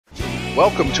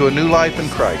Welcome to A New Life in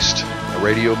Christ, a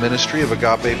radio ministry of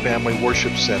Agape Family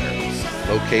Worship Center,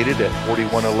 located at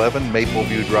 4111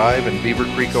 Mapleview Drive in Beaver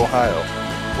Creek, Ohio,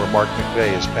 where Mark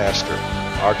McVeigh is pastor.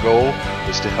 Our goal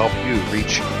is to help you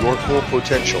reach your full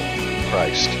potential in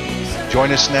Christ.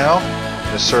 Join us now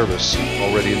in a service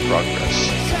already in progress.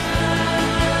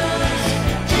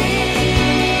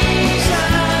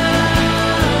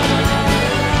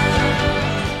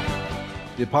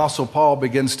 The Apostle Paul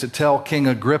begins to tell King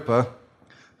Agrippa,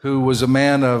 who was a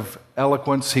man of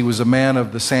eloquence, he was a man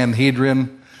of the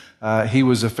Sanhedrin, he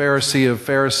was a Pharisee of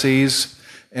Pharisees,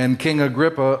 and King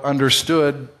Agrippa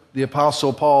understood the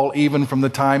Apostle Paul even from the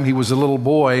time he was a little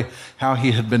boy, how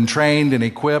he had been trained and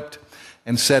equipped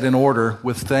and set in order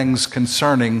with things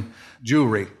concerning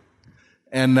Jewry.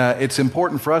 And it's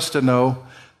important for us to know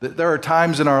that there are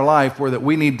times in our life where that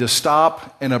we need to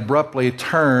stop and abruptly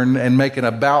turn and make an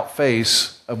about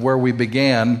face of where we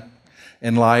began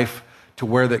in life to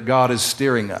where that God is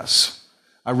steering us.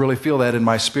 I really feel that in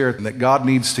my spirit, and that God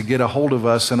needs to get a hold of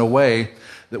us in a way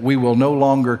that we will no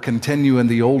longer continue in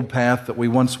the old path that we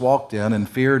once walked in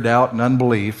fear, doubt, and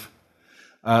unbelief,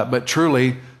 but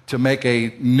truly to make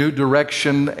a new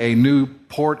direction, a new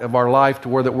port of our life to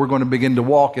where that we're going to begin to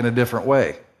walk in a different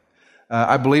way.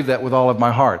 I believe that with all of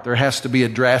my heart. There has to be a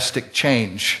drastic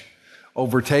change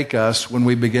overtake us when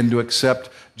we begin to accept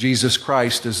Jesus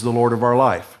Christ as the Lord of our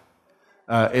life.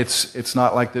 It's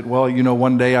not like that, well, you know,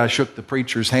 one day I shook the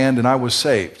preacher's hand and I was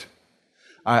saved.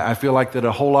 I feel like that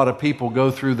a whole lot of people go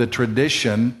through the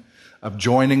tradition of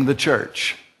joining the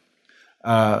church,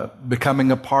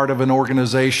 becoming a part of an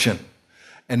organization,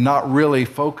 and not really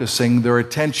focusing their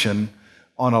attention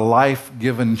on a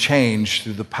life-given change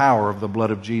through the power of the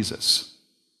blood of Jesus.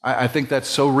 I think that's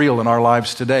so real in our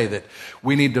lives today that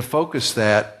we need to focus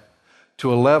that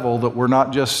to a level that we're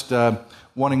not just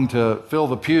wanting to fill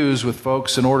the pews with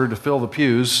folks in order to fill the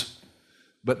pews,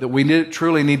 but that we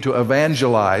truly need to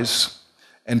evangelize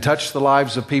and touch the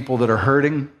lives of people that are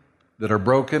hurting, that are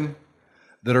broken,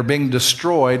 that are being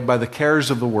destroyed by the cares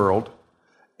of the world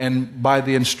and by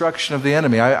the instruction of the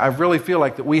enemy. I really feel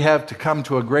like that we have to come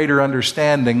to a greater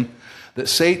understanding that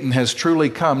Satan has truly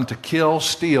come to kill,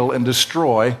 steal, and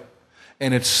destroy,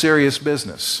 and it's serious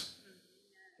business.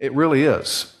 It really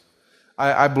is.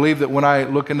 I believe that when I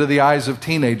look into the eyes of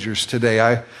teenagers today,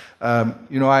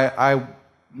 I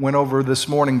went over this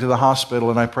morning to the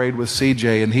hospital and I prayed with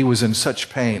CJ, and he was in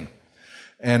such pain.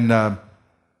 And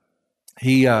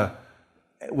he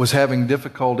was having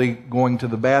difficulty going to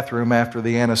the bathroom after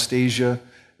the anesthesia,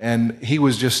 and he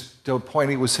was just to a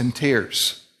point he was in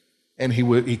tears. And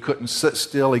he couldn't sit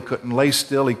still, he couldn't lay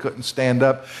still, he couldn't stand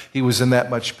up. He was in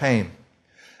that much pain.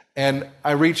 And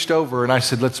I reached over and I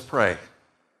said, let's pray.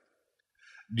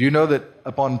 Do you know that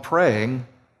upon praying,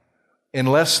 in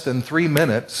less than 3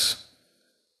 minutes,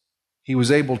 he was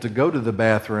able to go to the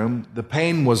bathroom, the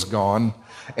pain was gone,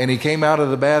 and he came out of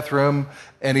the bathroom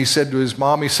and he said to his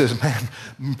mom, he says, man,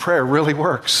 prayer really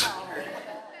works.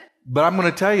 But I'm going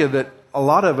to tell you that a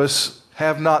lot of us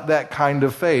have not that kind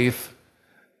of faith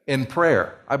in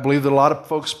prayer. I believe that a lot of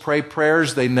folks pray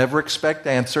prayers they never expect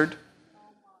answered.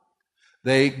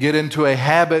 They get into a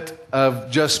habit of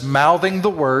just mouthing the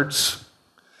words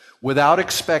without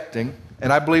expecting,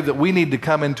 and I believe that we need to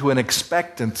come into an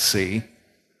expectancy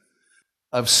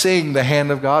of seeing the hand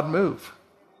of God move.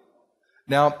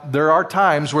 Now, there are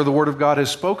times where the Word of God has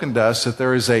spoken to us that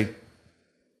there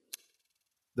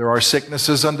are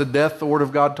sicknesses unto death, the Word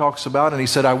of God talks about, and He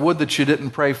said, I would that you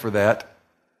didn't pray for that.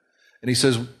 And He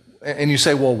says, and you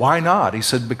say, well, why not? He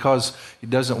said, because He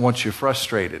doesn't want you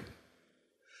frustrated.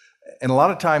 And a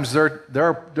lot of times, there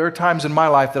are times in my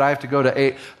life that I have to go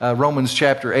to Romans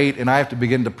chapter 8, and I have to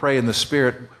begin to pray in the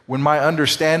Spirit when my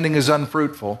understanding is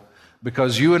unfruitful,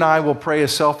 because you and I will pray a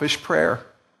selfish prayer.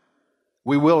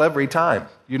 We will every time.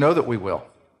 You know that we will.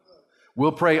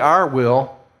 We'll pray our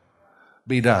will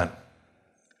be done.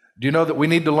 Do you know that we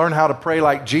need to learn how to pray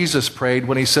like Jesus prayed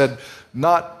when He said,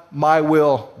 not my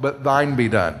will, but thine be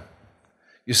done?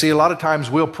 You see, a lot of times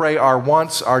we'll pray our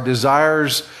wants, our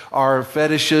desires, our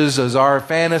fetishes, as our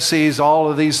fantasies, all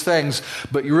of these things.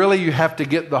 But really you have to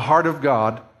get the heart of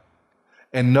God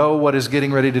and know what is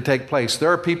getting ready to take place.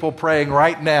 There are people praying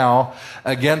right now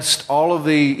against all of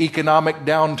the economic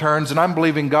downturns, and I'm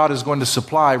believing God is going to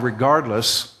supply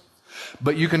regardless.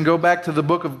 But you can go back to the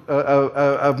book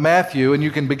of Matthew and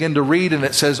you can begin to read, and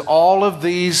it says all of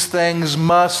these things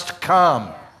must come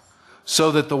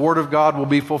so that the Word of God will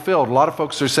be fulfilled. A lot of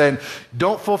folks are saying,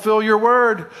 don't fulfill your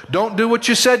word. Don't do what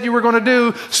you said you were going to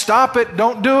do. Stop it.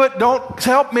 Don't do it. Don't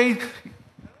help me.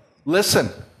 Listen,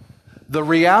 The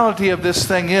reality of this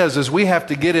thing is we have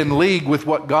to get in league with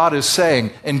what God is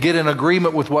saying and get in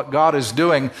agreement with what God is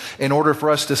doing in order for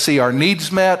us to see our needs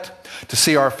met, to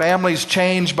see our families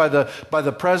changed by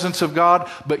the presence of God.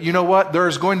 But you know what?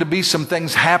 There's going to be some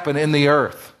things happen in the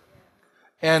earth.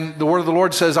 And the word of the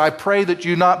Lord says, I pray that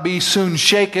you not be soon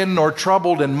shaken or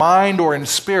troubled in mind or in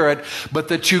spirit, but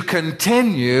that you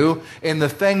continue in the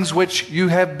things which you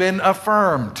have been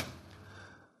affirmed.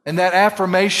 And that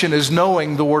affirmation is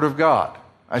knowing the Word of God.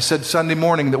 I said Sunday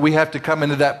morning that we have to come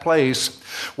into that place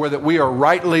where that we are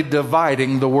rightly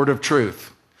dividing the Word of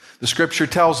truth. The Scripture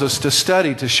tells us to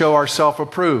study to show ourselves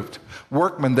approved,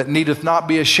 workmen that needeth not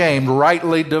be ashamed,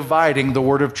 rightly dividing the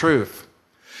Word of truth.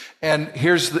 And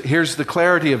here's the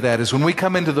clarity of that, is when we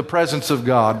come into the presence of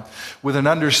God with an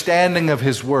understanding of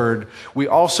His Word, we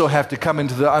also have to come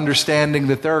into the understanding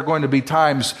that there are going to be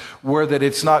times where that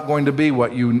it's not going to be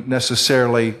what you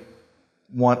necessarily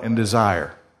want and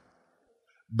desire,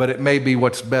 but it may be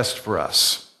what's best for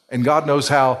us. And God knows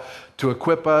how to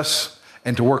equip us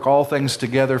and to work all things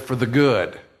together for the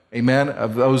good, amen,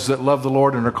 of those that love the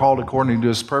Lord and are called according to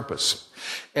His purpose.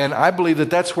 And I believe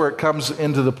that that's where it comes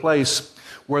into the place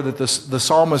where that the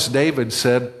psalmist David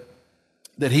said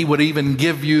that he would even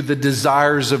give you the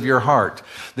desires of your heart,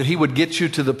 that he would get you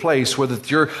to the place where that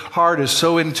your heart is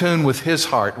so in tune with his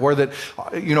heart, where that,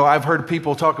 you know, I've heard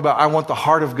people talk about, I want the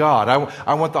heart of God.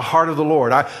 I want the heart of the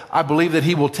Lord. I believe that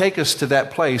he will take us to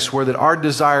that place where that our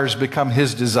desires become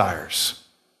his desires.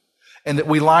 And that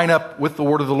we line up with the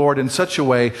word of the Lord in such a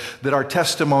way that our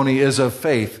testimony is of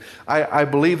faith. I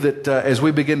believe that as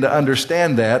we begin to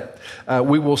understand that,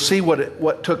 we will see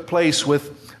what took place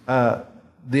with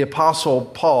the Apostle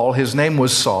Paul. His name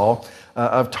was Saul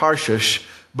of Tarshish.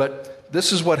 But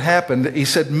this is what happened. He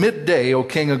said, midday, O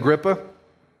King Agrippa,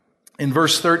 in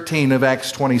verse 13 of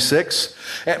Acts 26,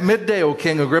 at midday, O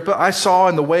King Agrippa, I saw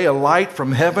in the way a light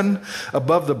from heaven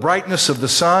above the brightness of the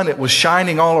sun. It was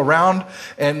shining all around,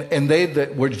 and they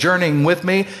that were journeying with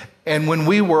me. And when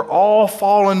we were all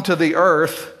fallen to the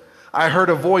earth, I heard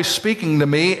a voice speaking to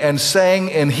me and saying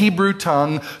in Hebrew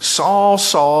tongue, Saul,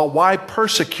 Saul, why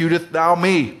persecutest thou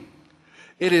me?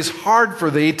 It is hard for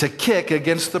thee to kick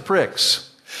against the pricks.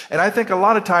 And I think a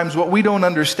lot of times what we don't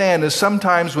understand is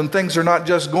sometimes when things are not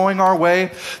just going our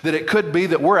way, that it could be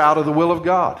that we're out of the will of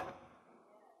God.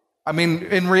 I mean,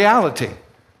 in reality,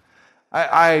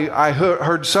 I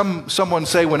heard someone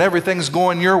say when everything's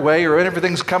going your way or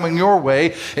everything's coming your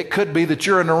way, it could be that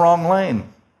you're in the wrong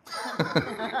lane.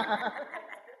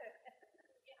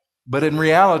 But in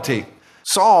reality,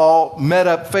 Saul met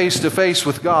up face to face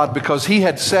with God because he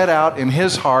had set out in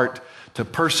his heart to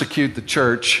persecute the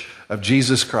church of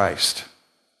Jesus Christ.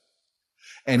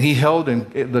 And he held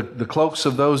in the cloaks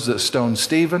of those that stoned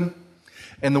Stephen.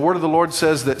 And the word of the Lord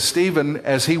says that Stephen,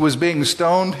 as he was being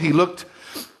stoned, he looked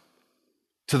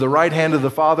to the right hand of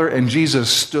the Father, and Jesus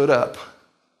stood up.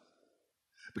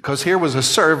 Because here was a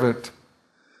servant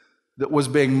that was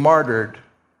being martyred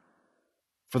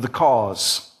for the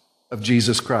cause of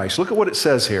Jesus Christ. Look at what it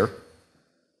says here.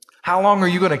 How long are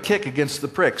you going to kick against the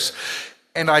pricks?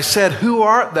 And I said, who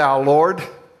art thou, Lord?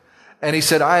 And he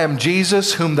said, I am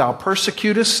Jesus whom thou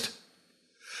persecutest.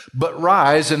 But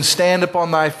rise and stand upon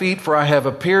thy feet, for I have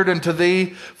appeared unto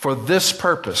thee for this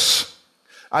purpose.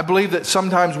 I believe that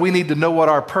sometimes we need to know what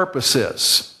our purpose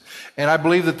is. And I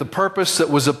believe that the purpose that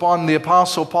was upon the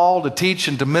Apostle Paul to teach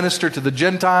and to minister to the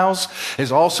Gentiles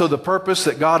is also the purpose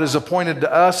that God has appointed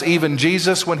to us. Even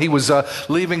Jesus, when he was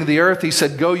leaving the earth, he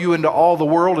said, go you into all the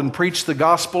world and preach the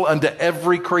gospel unto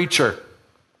every creature.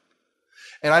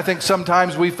 And I think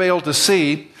sometimes we fail to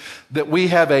see that we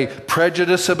have a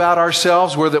prejudice about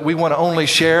ourselves where that we want to only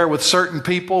share with certain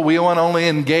people. We want to only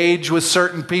engage with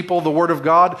certain people the Word of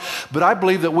God. But I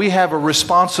believe that we have a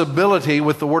responsibility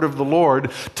with the Word of the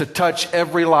Lord to touch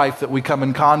every life that we come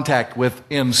in contact with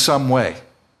in some way.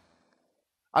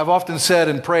 I've often said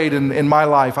and prayed in my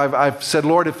life, I've said,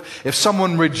 Lord, if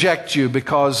someone rejects you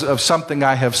because of something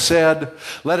I have said,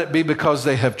 let it be because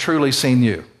they have truly seen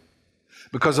you.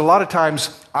 Because a lot of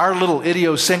times our little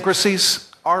idiosyncrasies,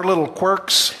 our little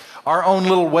quirks, our own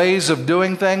little ways of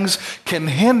doing things can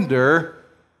hinder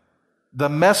the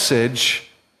message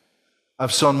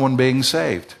of someone being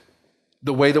saved.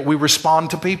 The way that we respond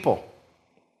to people.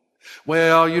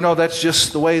 Well, you know, that's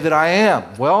just the way that I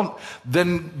am. Well,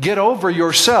 then get over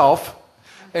yourself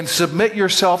and submit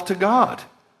yourself to God.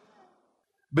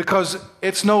 Because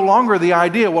it's no longer the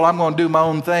idea, well, I'm going to do my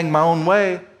own thing, my own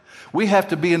way. We have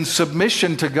to be in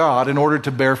submission to God in order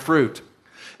to bear fruit.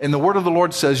 And the word of the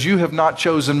Lord says, you have not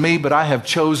chosen me, but I have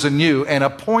chosen you and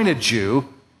appointed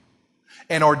you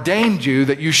and ordained you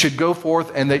that you should go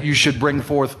forth and that you should bring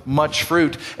forth much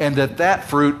fruit, and that that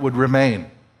fruit would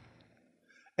remain.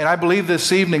 And I believe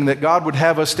this evening that God would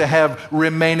have us to have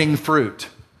remaining fruit.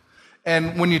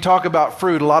 And when you talk about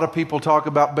fruit, a lot of people talk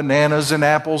about bananas and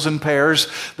apples and pears.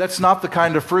 That's not the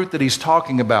kind of fruit that he's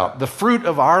talking about. The fruit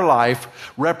of our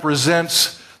life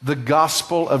represents the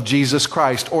gospel of Jesus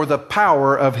Christ, or the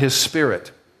power of his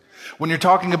Spirit. When you're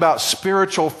talking about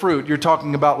spiritual fruit, you're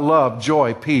talking about love,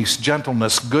 joy, peace,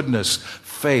 gentleness, goodness,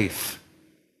 faith,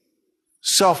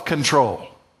 self-control.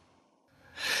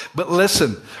 But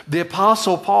listen, the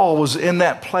Apostle Paul was in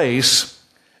that place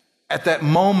at that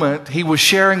moment. He was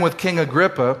sharing with King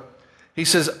Agrippa. He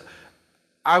says,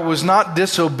 I was not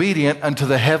disobedient unto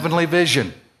the heavenly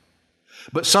vision,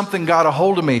 but something got a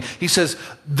hold of me. He says,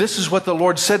 this is what the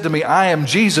Lord said to me. I am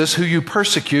Jesus who you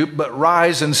persecute, but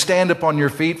rise and stand upon your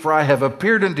feet, for I have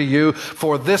appeared unto you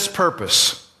for this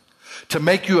purpose, to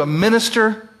make you a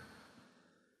minister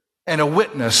and a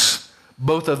witness,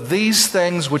 both of these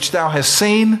things which thou hast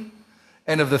seen,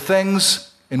 and of the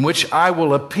things in which I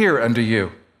will appear unto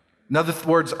you. In other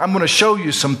words, I'm going to show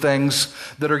you some things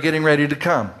that are getting ready to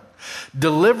come.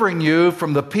 Delivering you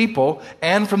from the people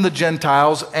and from the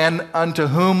Gentiles, and unto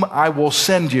whom I will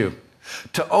send you,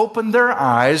 to open their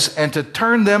eyes and to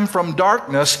turn them from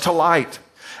darkness to light,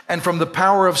 and from the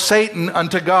power of Satan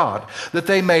unto God, that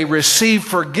they may receive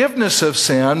forgiveness of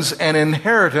sins and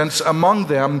inheritance among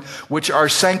them which are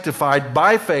sanctified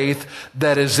by faith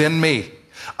that is in me.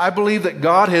 I believe that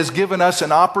God has given us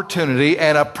an opportunity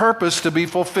and a purpose to be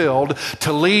fulfilled,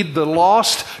 to lead the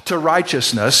lost to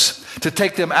righteousness, to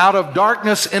take them out of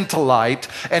darkness into light,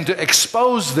 and to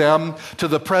expose them to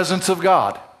the presence of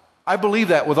God. I believe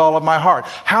that with all of my heart.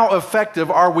 How effective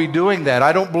are we doing that?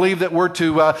 I don't believe that we're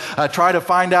to try to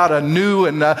find out a new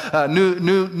and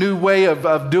new way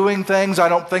of doing things. I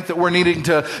don't think that we're needing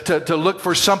to look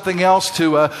for something else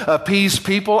to appease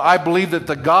people. I believe that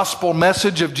the gospel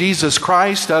message of Jesus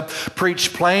Christ,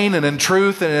 preached plain and in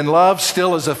truth and in love,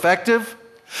 still is effective.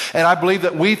 And I believe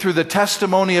that we, through the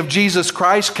testimony of Jesus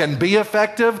Christ, can be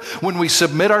effective when we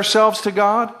submit ourselves to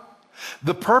God.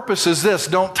 The purpose is this: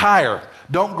 don't tire.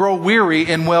 Don't grow weary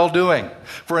in well-doing.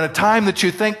 For in a time that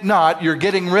you think not, you're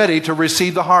getting ready to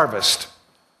receive the harvest.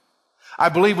 I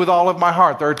believe with all of my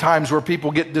heart there are times where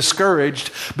people get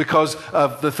discouraged because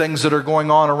of the things that are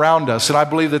going on around us. And I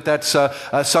believe that that's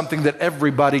something that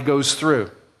everybody goes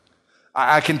through.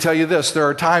 I can tell you this: there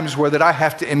are times where that I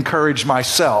have to encourage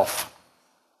myself.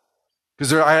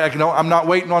 Because I'm not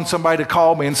waiting on somebody to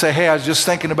call me and say, hey, I was just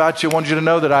thinking about you. I want you to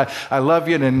know that I love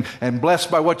you and blessed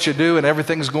by what you do and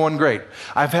everything's going great.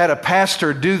 I've had a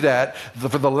pastor do that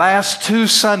for the last 2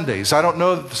 Sundays. I don't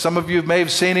know, some of you may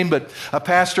have seen him, but a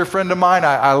pastor friend of mine,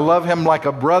 I love him like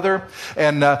a brother.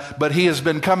 But he has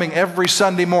been coming every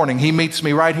Sunday morning. He meets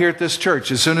me right here at this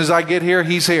church. As soon as I get here,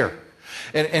 he's here.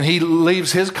 And he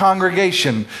leaves his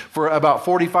congregation for about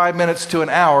 45 minutes to an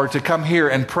hour to come here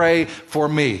and pray for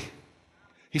me.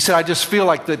 He said, I just feel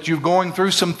like that you're going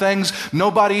through some things.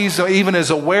 Nobody even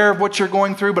is aware of what you're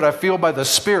going through, but I feel by the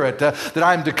Spirit that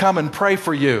I'm to come and pray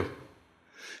for you.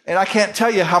 And I can't tell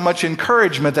you how much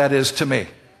encouragement that is to me.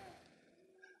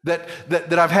 That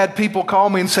I've had people call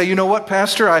me and say, you know what,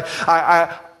 Pastor,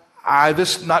 I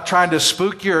this not trying to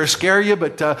spook you or scare you,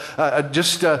 but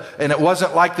and it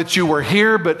wasn't like that you were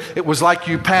here, but it was like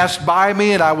you passed by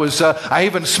me, and I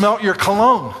even smelt your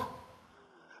cologne.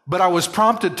 But I was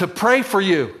prompted to pray for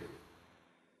you.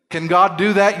 Can God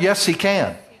do that? Yes, He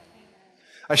can.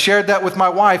 I shared that with my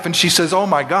wife, and she says, oh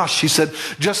my gosh, she said,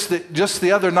 just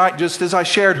the other night, just as I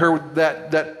shared her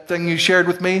that thing you shared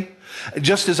with me,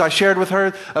 just as I shared with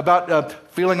her about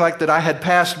feeling like that I had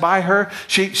passed by her,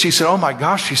 she said, oh my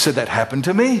gosh, she said, that happened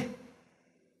to me.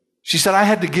 She said, I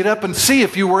had to get up and see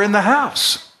if you were in the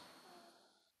house.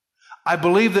 I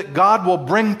believe that God will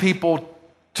bring people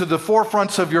to the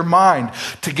forefronts of your mind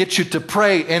to get you to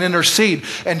pray and intercede.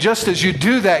 And just as you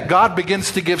do that, God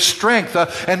begins to give strength.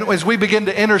 And as we begin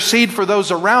to intercede for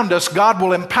those around us, God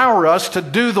will empower us to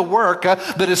do the work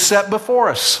that is set before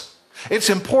us. It's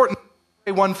important to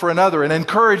pray one for another and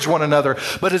encourage one another.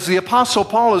 But as the Apostle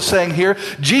Paul is saying here,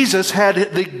 Jesus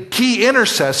had the key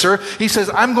intercessor. He says,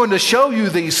 I'm going to show you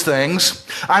these things.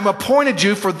 I'm appointed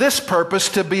you for this purpose,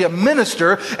 to be a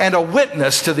minister and a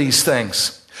witness to these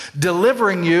things.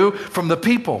 Delivering you from the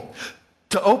people,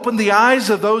 to open the eyes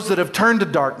of those that have turned to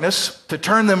darkness, to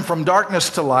turn them from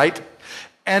darkness to light,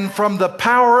 and from the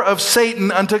power of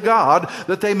Satan unto God,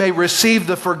 that they may receive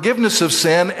the forgiveness of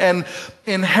sin and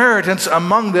inheritance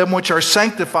among them which are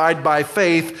sanctified by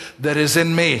faith that is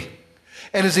in me.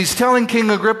 And as he's telling King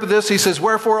Agrippa this, he says,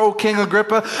 wherefore, O King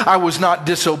Agrippa, I was not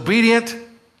disobedient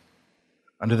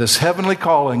under this heavenly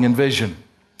calling and vision.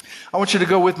 I want you to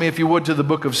go with me, if you would, to the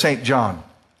book of St. John.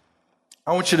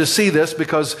 I want you to see this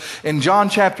because in John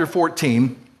chapter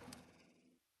 14,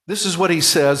 this is what he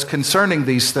says concerning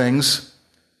these things.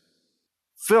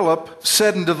 Philip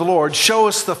said unto the Lord, show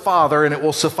us the Father, and it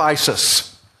will suffice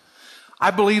us. I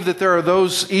believe that there are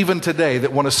those even today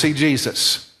that want to see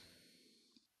Jesus.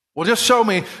 Well, just show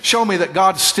me that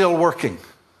God's still working.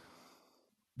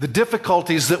 The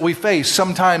difficulties that we face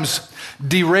sometimes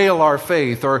derail our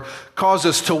faith or cause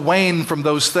us to wane from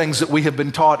those things that we have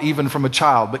been taught even from a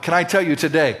child. But can I tell you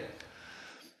today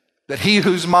that he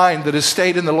whose mind that is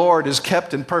stayed in the Lord is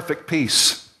kept in perfect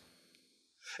peace?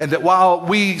 And that while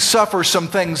we suffer some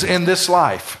things in this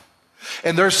life,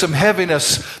 and there's some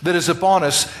heaviness that is upon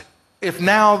us, if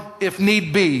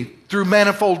need be, through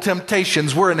manifold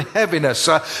temptations, we're in heaviness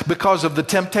because of the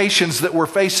temptations that we're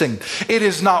facing. It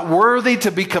is not worthy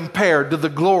to be compared to the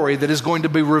glory that is going to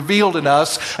be revealed in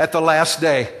us at the last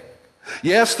day.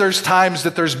 Yes, there's times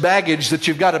that there's baggage that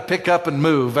you've got to pick up and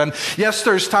move. And yes,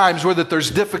 there's times where that there's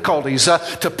difficulties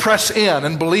to press in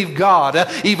and believe God,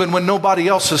 even when nobody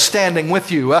else is standing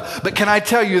with you. But can I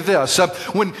tell you this?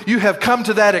 When you have come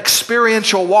to that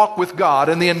experiential walk with God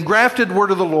and the engrafted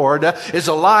word of the Lord is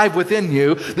alive within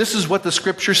you, this is what the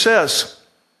scripture says.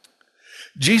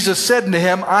 Jesus said unto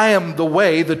him, I am the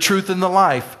way, the truth, and the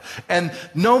life. And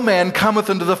no man cometh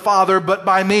unto the Father but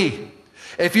by me.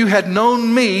 If you had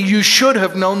known me, you should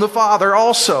have known the Father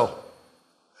also.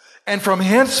 And from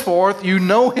henceforth you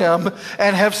know him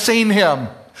and have seen him.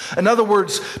 In other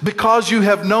words, because you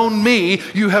have known me,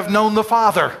 you have known the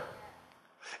Father.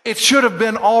 It should have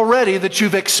been already that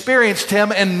you've experienced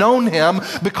him and known him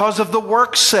because of the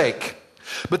work's sake.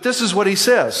 But this is what he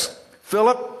says.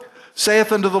 Philip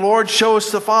saith unto the Lord, show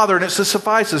us the Father, and it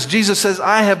suffices. Jesus says,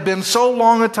 I have been so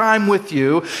long a time with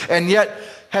you, and yet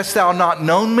hast thou not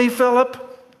known me, Philip?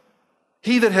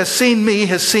 He that has seen me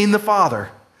has seen the Father.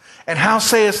 And how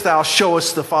sayest thou, show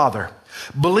us the Father?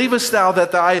 Believest thou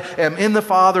that I am in the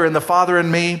Father, and the Father in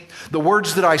me? The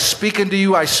words that I speak unto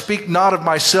you, I speak not of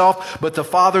myself, but the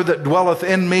Father that dwelleth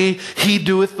in me, he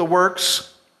doeth the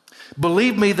works.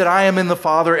 Believe me that I am in the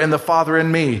Father, and the Father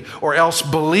in me, or else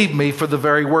believe me for the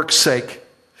very work's sake.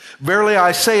 Verily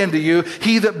I say unto you,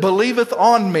 he that believeth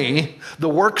on me, the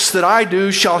works that I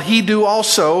do shall he do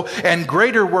also, and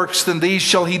greater works than these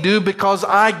shall he do, because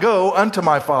I go unto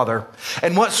my Father.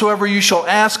 And whatsoever you shall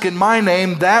ask in my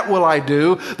name, that will I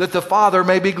do, that the Father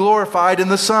may be glorified in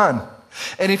the Son.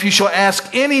 And if you shall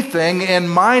ask anything in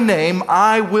my name,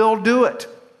 I will do it.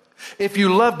 If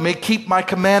you love me, keep my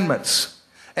commandments.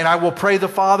 And I will pray the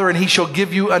Father, and he shall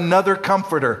give you another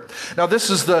comforter. Now, this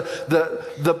is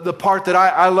the part that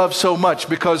I love so much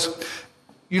because,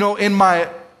 in my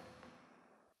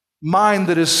mind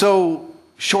that is so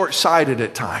short-sighted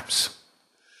at times,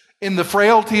 in the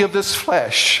frailty of this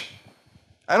flesh,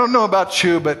 I don't know about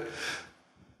you, but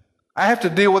I have to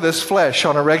deal with this flesh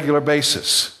on a regular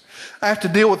basis. I have to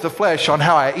deal with the flesh on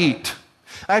how I eat.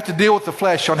 I have to deal with the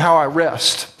flesh on how I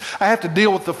rest. I have to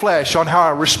deal with the flesh on how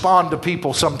I respond to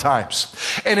people sometimes.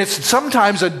 And it's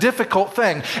sometimes a difficult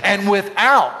thing. And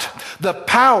without the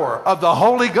power of the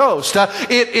Holy Ghost,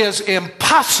 it is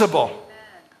impossible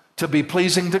to be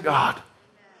pleasing to God.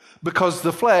 Because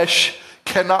the flesh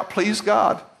cannot please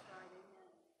God.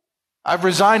 I've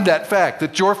resigned that fact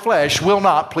that your flesh will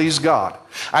not please God.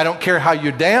 I don't care how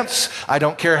you dance. I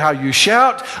don't care how you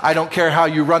shout. I don't care how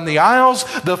you run the aisles.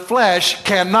 The flesh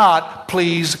cannot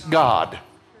please God.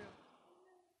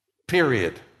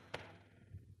 Period.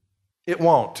 It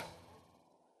won't.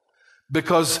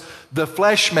 Because the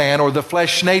flesh man or the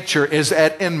flesh nature is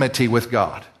at enmity with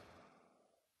God.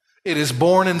 It is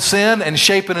born in sin and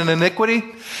shapen in iniquity.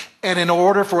 And in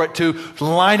order for it to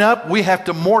line up, we have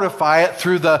to mortify it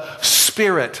through the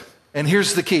Spirit. And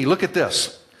here's the key. Look at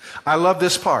this. I love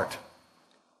this part.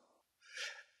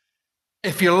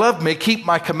 If you love me, keep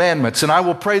my commandments, and I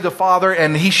will pray the Father,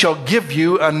 and he shall give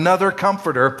you another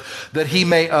comforter, that he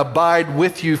may abide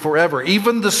with you forever,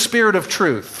 even the Spirit of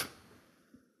truth,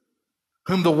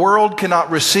 whom the world cannot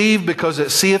receive, because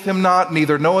it seeth him not,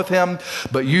 neither knoweth him,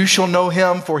 but you shall know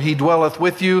him, for he dwelleth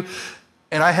with you.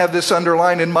 And I have this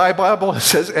underlined in my Bible. It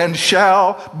says, and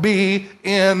shall be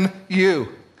in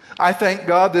you. I thank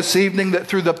God this evening that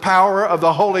through the power of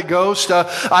the Holy Ghost,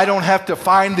 I don't have to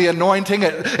find the anointing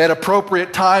at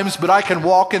appropriate times, but I can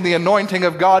walk in the anointing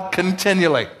of God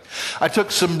continually. I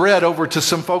took some bread over to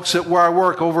some folks at where I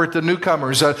work, over at the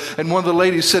Newcomers, and one of the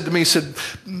ladies said to me, said,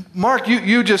 Mark,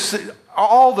 you just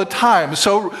all the time,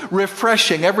 so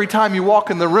refreshing. Every time you walk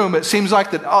in the room, it seems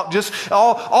like that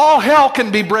all hell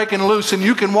can be breaking loose, and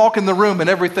you can walk in the room and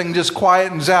everything just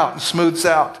quietens out and smooths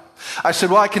out. I said,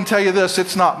 well, I can tell you this,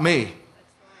 it's not me.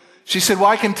 She said, well,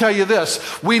 I can tell you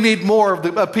this, we need more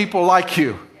of people like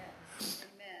you.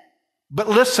 But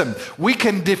listen, we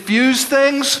can diffuse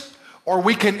things or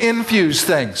we can infuse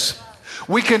things.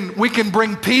 We can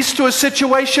bring peace to a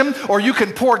situation, or you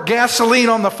can pour gasoline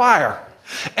on the fire.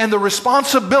 And the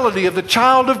responsibility of the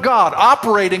child of God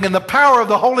operating in the power of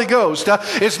the Holy Ghost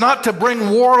is not to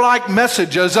bring warlike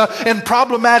messages in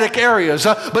problematic areas,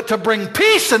 but to bring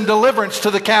peace and deliverance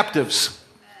to the captives.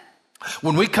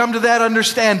 When we come to that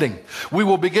understanding, we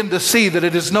will begin to see that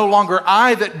it is no longer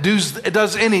I that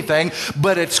does anything,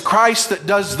 but it's Christ that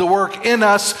does the work in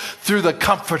us through the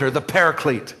Comforter, the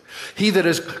Paraclete. He that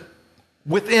is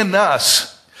within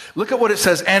us. Look at what it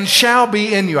says, and shall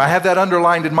be in you. I have that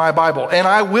underlined in my Bible. And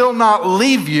I will not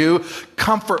leave you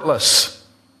comfortless.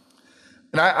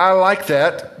 And I like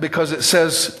that because it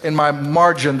says in my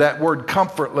margin that word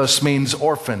comfortless means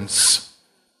orphans.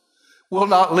 Will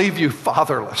not leave you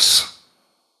fatherless.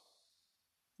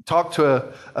 Talked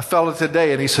to a fellow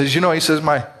today and he says,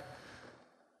 my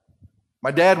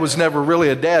dad was never really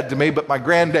a dad to me, but my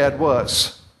granddad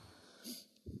was.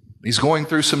 He's going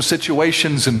through some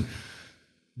situations and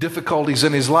difficulties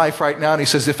in his life right now, and he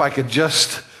says, if I could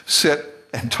just sit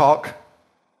and talk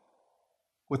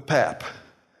with Pap.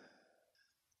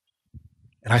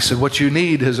 And I said, what you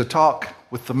need is a talk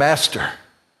with the Master,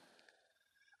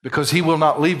 because he will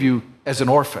not leave you as an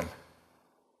orphan.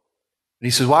 And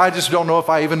he says, well, I just don't know if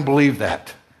I even believe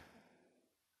that.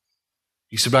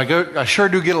 He said, but I sure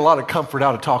do get a lot of comfort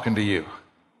out of talking to you.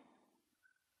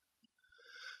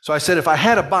 So I said, if I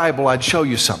had a Bible, I'd show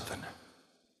you something.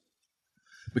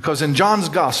 Because in John's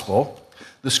Gospel,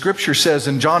 the Scripture says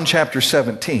in John chapter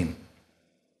 17,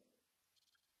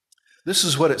 this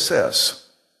is what it says.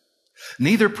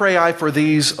 Neither pray I for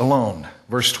these alone.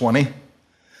 Verse 20,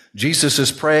 Jesus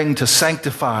is praying to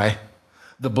sanctify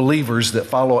the believers that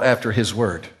follow after his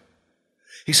word.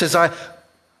 He says,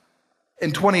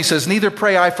 in 20 he says, neither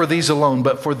pray I for these alone,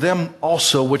 but for them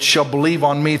also which shall believe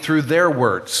on me through their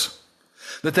words,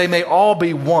 that they may all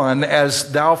be one,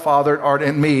 as thou, Father, art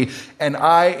in me, and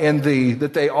I in thee,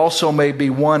 that they also may be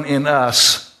one in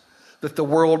us, that the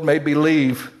world may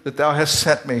believe that thou hast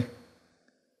sent me.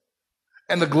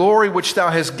 And the glory which thou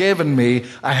hast given me,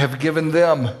 I have given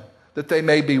them, that they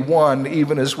may be one,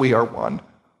 even as we are one.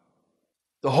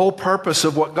 The whole purpose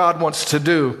of what God wants to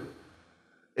do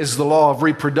is the law of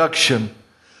reproduction,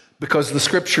 because the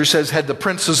Scripture says, had the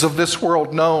princes of this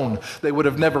world known, they would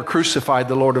have never crucified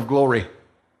the Lord of glory.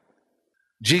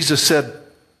 Jesus said,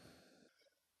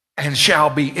 and shall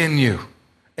be in you,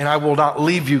 and I will not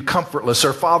leave you comfortless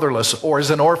or fatherless or as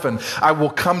an orphan. I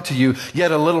will come to you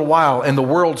yet a little while, and the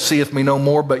world seeth me no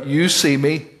more, but you see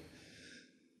me.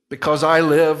 Because I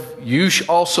live, you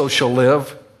also shall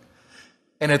live.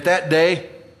 And at that day,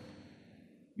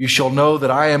 you shall know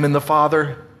that I am in the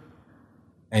Father,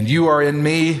 and you are in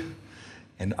me,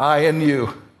 and I in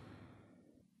you.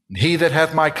 And he that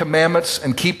hath my commandments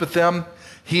and keepeth them,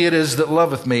 he it is that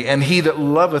loveth me, and he that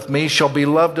loveth me shall be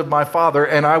loved of my Father,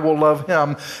 and I will love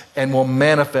him and will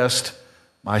manifest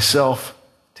myself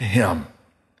to him.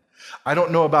 I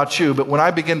don't know about you, but when I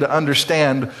begin to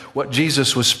understand what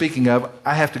Jesus was speaking of,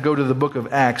 I have to go to the book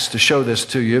of Acts to show this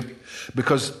to you,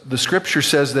 because the Scripture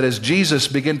says that as Jesus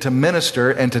began to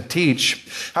minister and to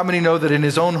teach, how many know that in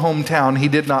his own hometown he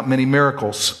did not many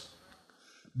miracles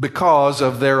because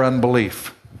of their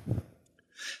unbelief?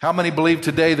 How many believe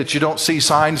today that you don't see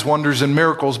signs, wonders, and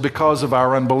miracles because of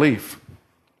our unbelief?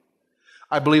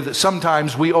 I believe that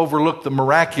sometimes we overlook the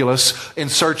miraculous in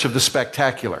search of the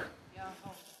spectacular.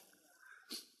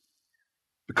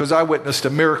 Because I witnessed a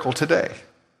miracle today.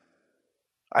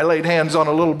 I laid hands on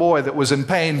a little boy that was in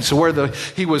pain, so where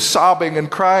he was sobbing and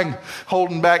crying,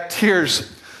 holding back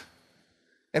tears.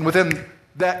 And within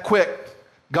that quick,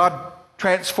 God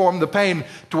transformed the pain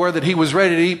to where that he was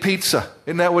ready to eat pizza.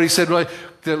 Isn't that what he said? Well,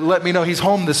 to let me know he's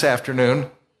home this afternoon.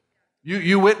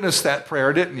 You witnessed that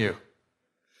prayer, didn't you?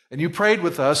 And you prayed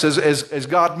with us as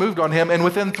God moved on him, and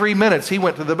within 3 minutes he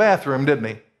went to the bathroom, didn't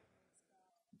he?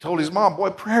 Told his mom,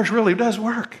 boy, prayers really does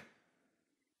work.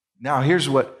 Now here's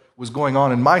what was going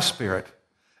on in my spirit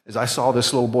as I saw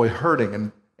this little boy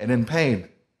hurting and in pain.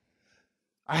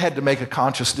 I had to make a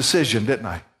conscious decision, didn't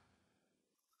I?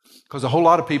 Because a whole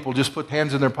lot of people just put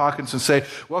hands in their pockets and say,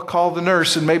 well, call the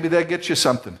nurse and maybe they'll get you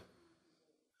something.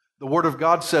 The Word of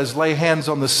God says, lay hands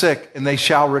on the sick and they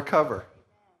shall recover.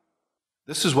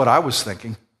 This is what I was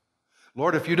thinking.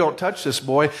 Lord, if you don't touch this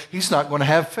boy, he's not going to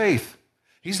have faith.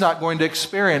 He's not going to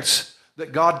experience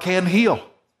that God can heal.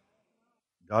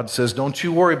 God says, don't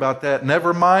you worry about that.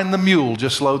 Never mind the mule,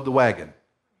 just load the wagon.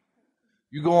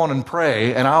 You go on and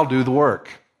pray, and I'll do the work.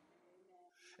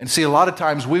 And see, a lot of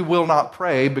times we will not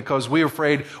pray because we're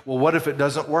afraid, well, what if it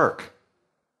doesn't work?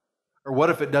 Or what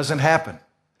if it doesn't happen?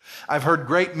 I've heard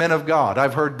great men of God.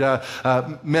 I've heard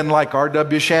men like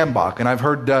R.W. Shambach, and I've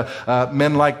heard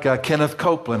men like Kenneth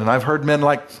Copeland, and I've heard men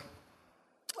like,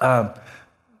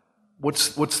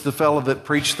 what's the fellow that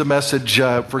preached the message,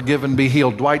 forgive and be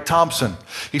healed, Dwight Thompson.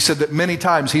 He said that many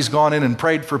times he's gone in and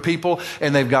prayed for people,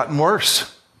 and they've gotten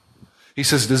worse. He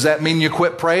says, does that mean you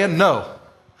quit praying? No.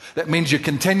 That means you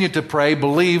continue to pray,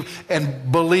 believe,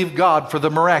 and believe God for the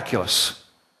miraculous.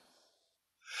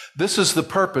 This is the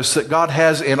purpose that God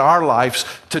has in our lives,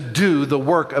 to do the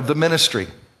work of the ministry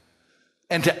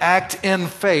and to act in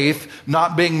faith,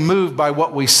 not being moved by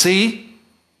what we see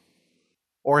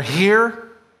or hear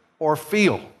or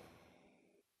feel.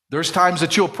 There's times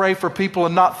that you'll pray for people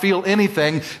and not feel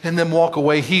anything and then walk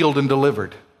away healed and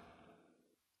delivered.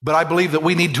 But I believe that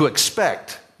we need to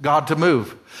expect God to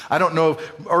move. I don't know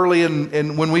if early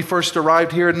in when we first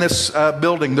arrived here in this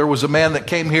building, there was a man that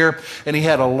came here and he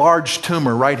had a large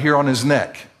tumor right here on his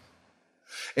neck.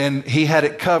 And he had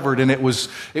it covered and it was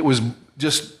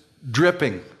just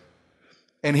dripping.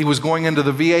 And he was going into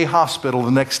the VA hospital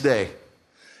the next day.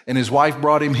 And his wife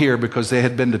brought him here because they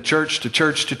had been to church,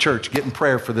 getting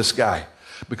prayer for this guy.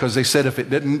 Because they said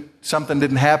if something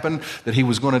didn't happen, that he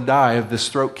was going to die of this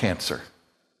throat cancer.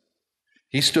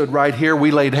 He stood right here. We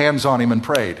laid hands on him and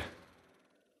prayed.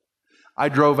 I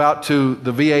drove out to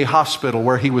the VA hospital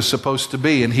where he was supposed to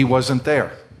be, and he wasn't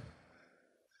there.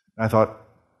 I thought,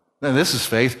 man, this is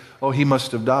faith. Oh, he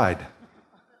must have died.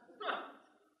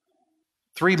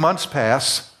 3 months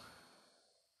pass.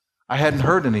 I hadn't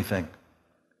heard anything.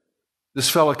 This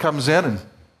fella comes in, and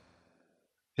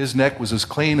his neck was as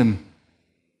clean and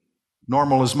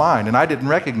normal as mine, and I didn't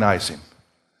recognize him.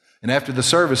 And after the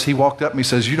service, he walked up and he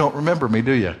says, you don't remember me,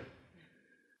 do you?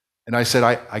 And I said,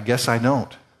 I guess I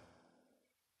don't.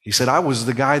 He said, I was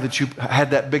the guy that you had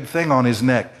that big thing on his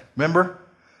neck. Remember?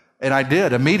 And I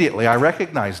did. Immediately, I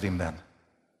recognized him then.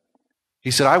 He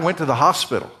said, I went to the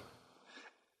hospital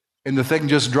and the thing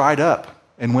just dried up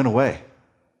and went away.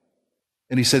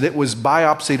 And he said, it was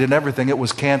biopsied and everything. It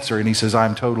was cancer. And he says,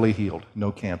 I'm totally healed.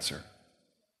 No cancer.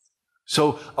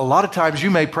 So a lot of times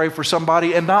you may pray for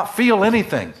somebody and not feel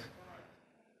anything.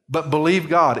 But believe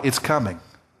God, it's coming.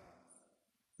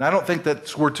 And I don't think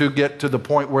that we're to get to the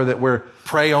point where that we're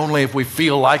pray only if we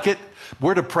feel like it.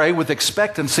 We're to pray with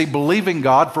expectancy, believing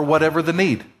God for whatever the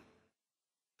need.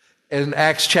 In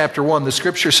Acts chapter 1, the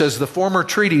scripture says, the former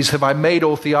treatise have I made,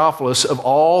 O Theophilus, of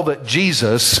all that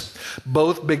Jesus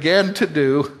both began to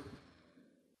do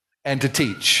and to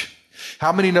teach.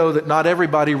 How many know that not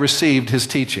everybody received his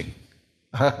teaching?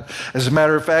 As a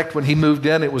matter of fact, when he moved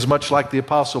in, it was much like the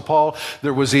Apostle Paul.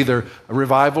 There was either a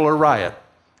revival or riot.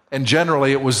 And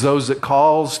generally, it was those that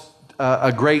caused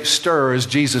a great stir as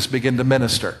Jesus began to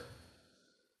minister.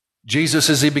 Jesus,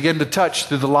 as he began to touch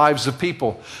through the lives of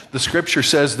people, the scripture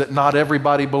says that not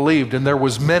everybody believed, and there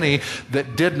was many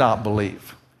that did not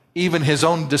believe. Even his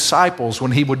own disciples,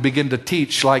 when he would begin to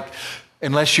teach, like,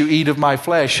 unless you eat of my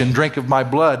flesh and drink of my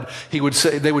blood, they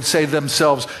would say to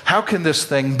themselves, how can this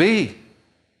thing be?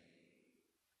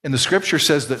 And the scripture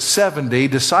says that 70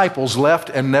 disciples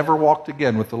left and never walked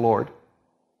again with the Lord.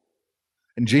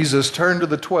 And Jesus turned to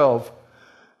the 12,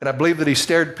 and I believe that he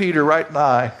stared Peter right in the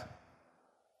eye.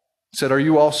 Said, are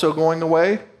you also going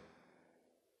away?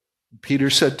 Peter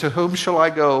said, to whom shall I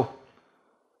go?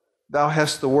 Thou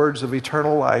hast the words of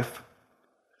eternal life.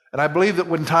 And I believe that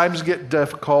when times get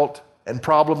difficult and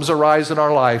problems arise in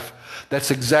our life,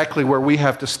 that's exactly where we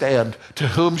have to stand. To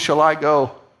whom shall I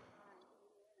go?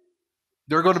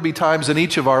 There are going to be times in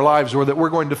each of our lives where that we're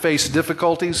going to face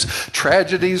difficulties,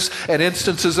 tragedies, and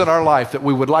instances in our life that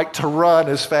we would like to run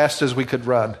as fast as we could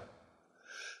run.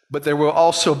 But there will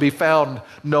also be found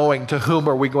knowing to whom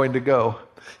are we going to go.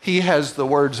 He has the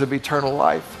words of eternal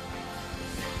life.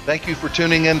 Thank you for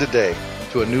tuning in today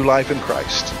to A New Life in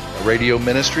Christ, a radio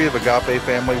ministry of Agape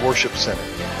Family Worship Center.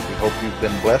 We hope you've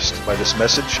been blessed by this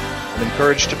message and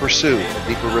encouraged to pursue a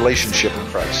deeper relationship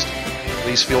with Christ.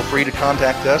 Please feel free to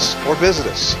contact us or visit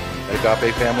us at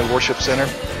Agape Family Worship Center,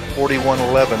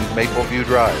 4111 Maple View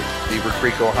Drive, Beaver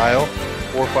Creek, Ohio,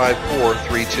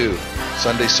 45432.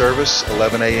 Sunday service,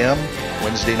 11 a.m.,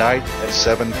 Wednesday night at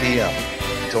 7 p.m.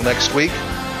 Until next week,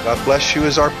 God bless you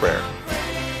is our prayer.